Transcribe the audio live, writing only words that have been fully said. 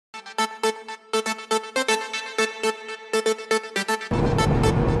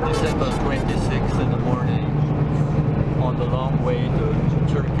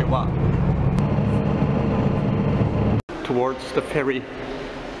towards the ferry.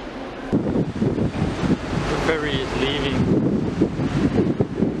 The ferry is leaving.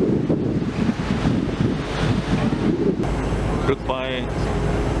 Goodbye,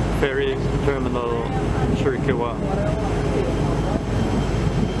 ferry terminal Chirkewa.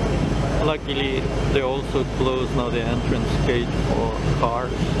 Luckily, they also closed now the entrance gate for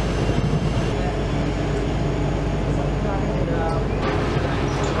cars.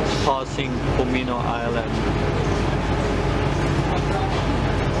 Passing Pomino Island.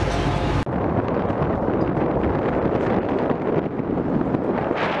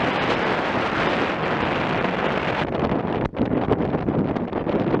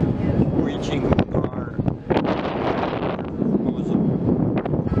 Reaching our Gozo.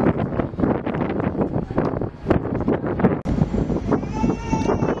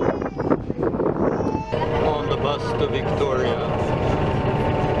 On the bus to Victoria.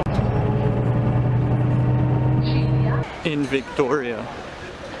 In Victoria.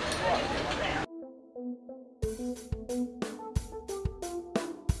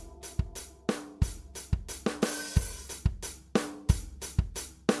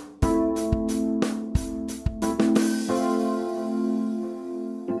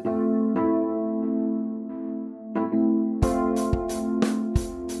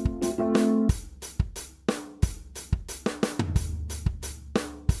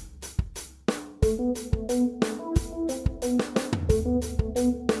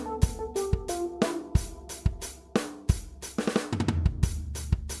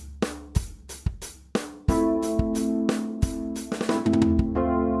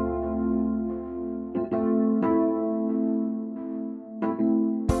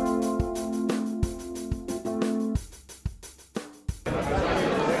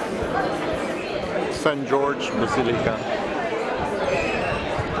 St. George Basilica.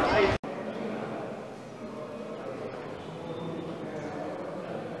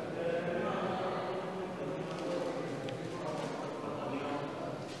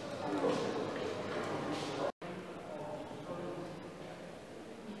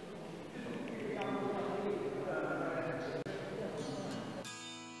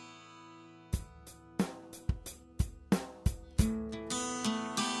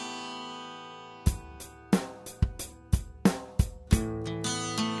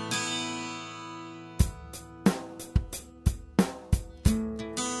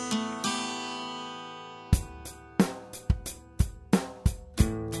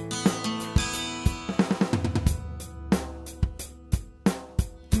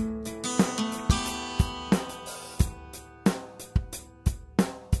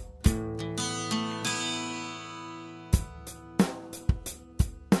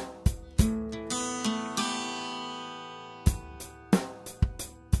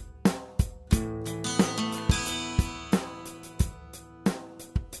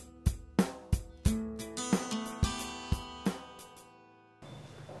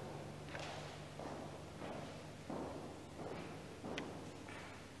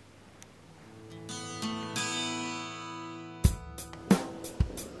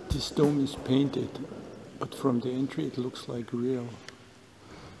 This dome is painted, but from the entry it looks like real.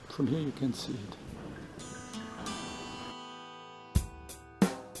 From here you can see it.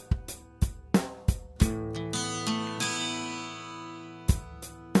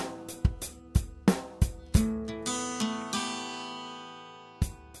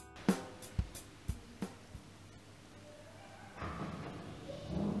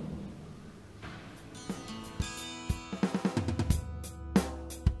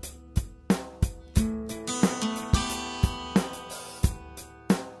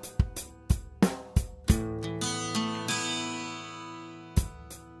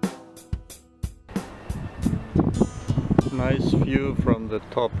 Nice view from the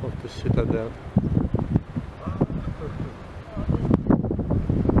top of the Citadel.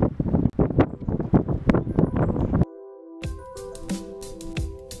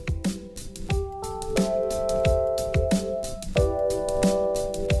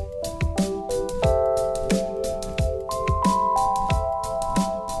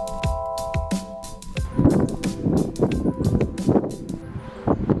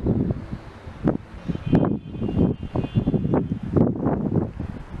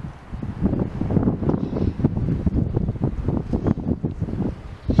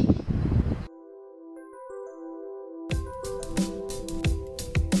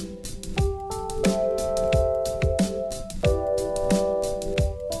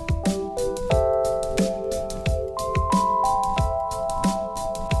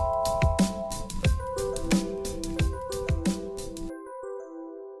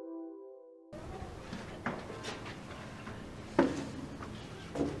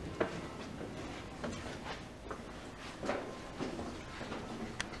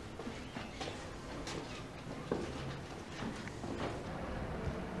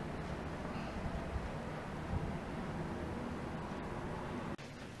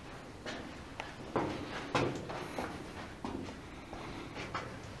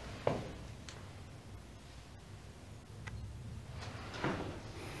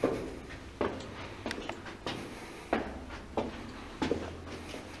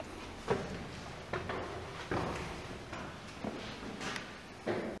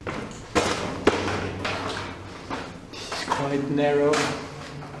 quite narrow.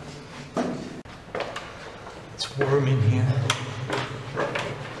 It's warm in here.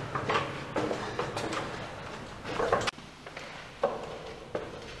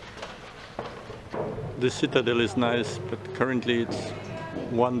 The Citadel is nice, but currently it's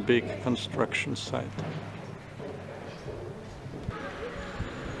one big construction site.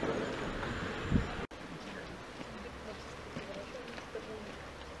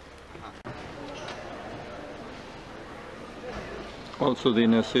 Also, the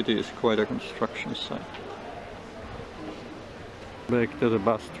inner city is quite a construction site. Back to the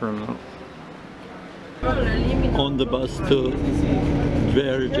bus terminal. On the bus to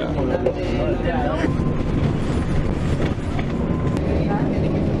Dverja.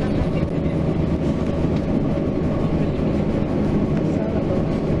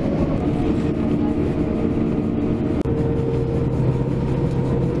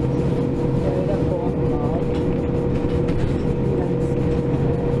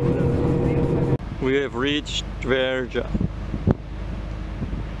 We have reached Dverja.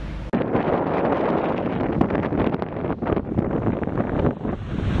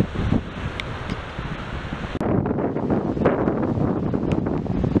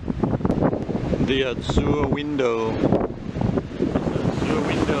 The Azure Window. The Azure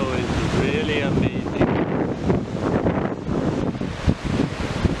Window is really amazing.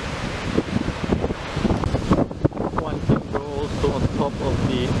 One can go also on top of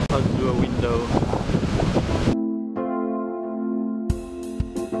the Azure Window.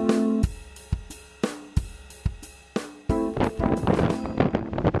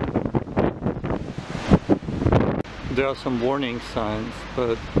 There are some warning signs,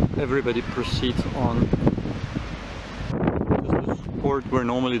 but everybody proceeds on. This is the port where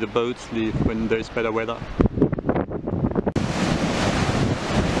normally the boats leave when there's better weather.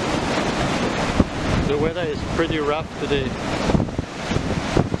 The weather is pretty rough today,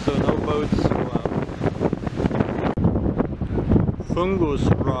 so no boats go out. Fungus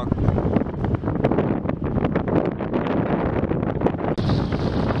Rock.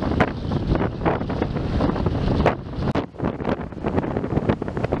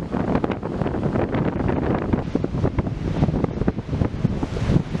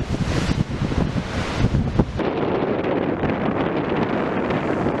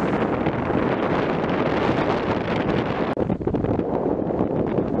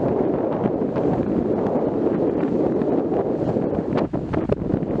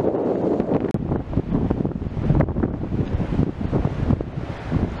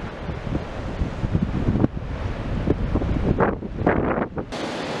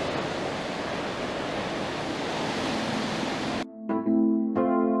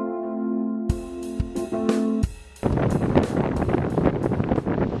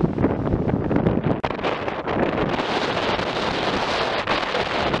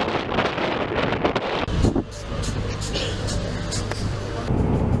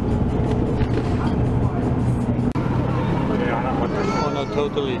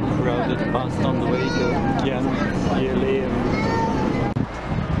 Totally crowded bus on the way to Ghajnsielem,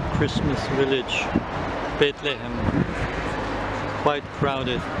 Christmas village, Bethlehem. Quite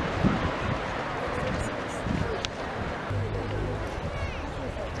crowded.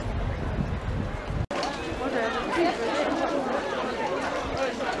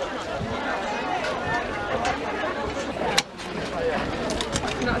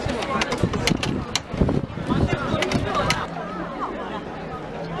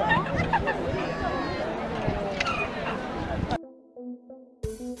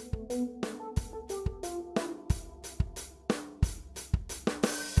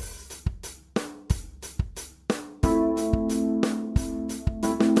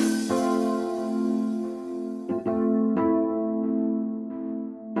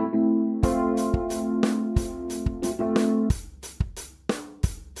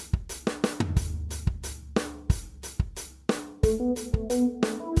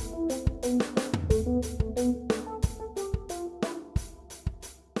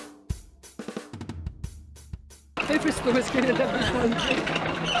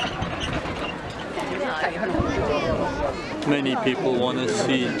 Many people want to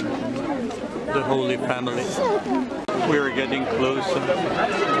see the Holy Family. We're getting closer.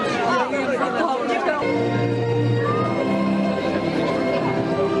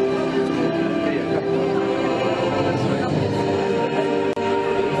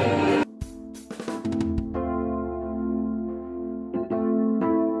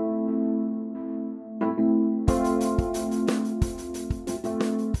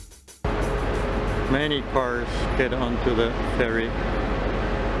 Many cars get onto the ferry.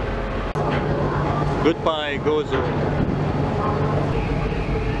 Goodbye, Gozo.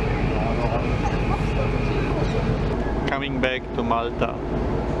 Coming back to Malta.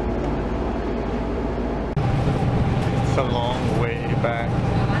 It's a long way back.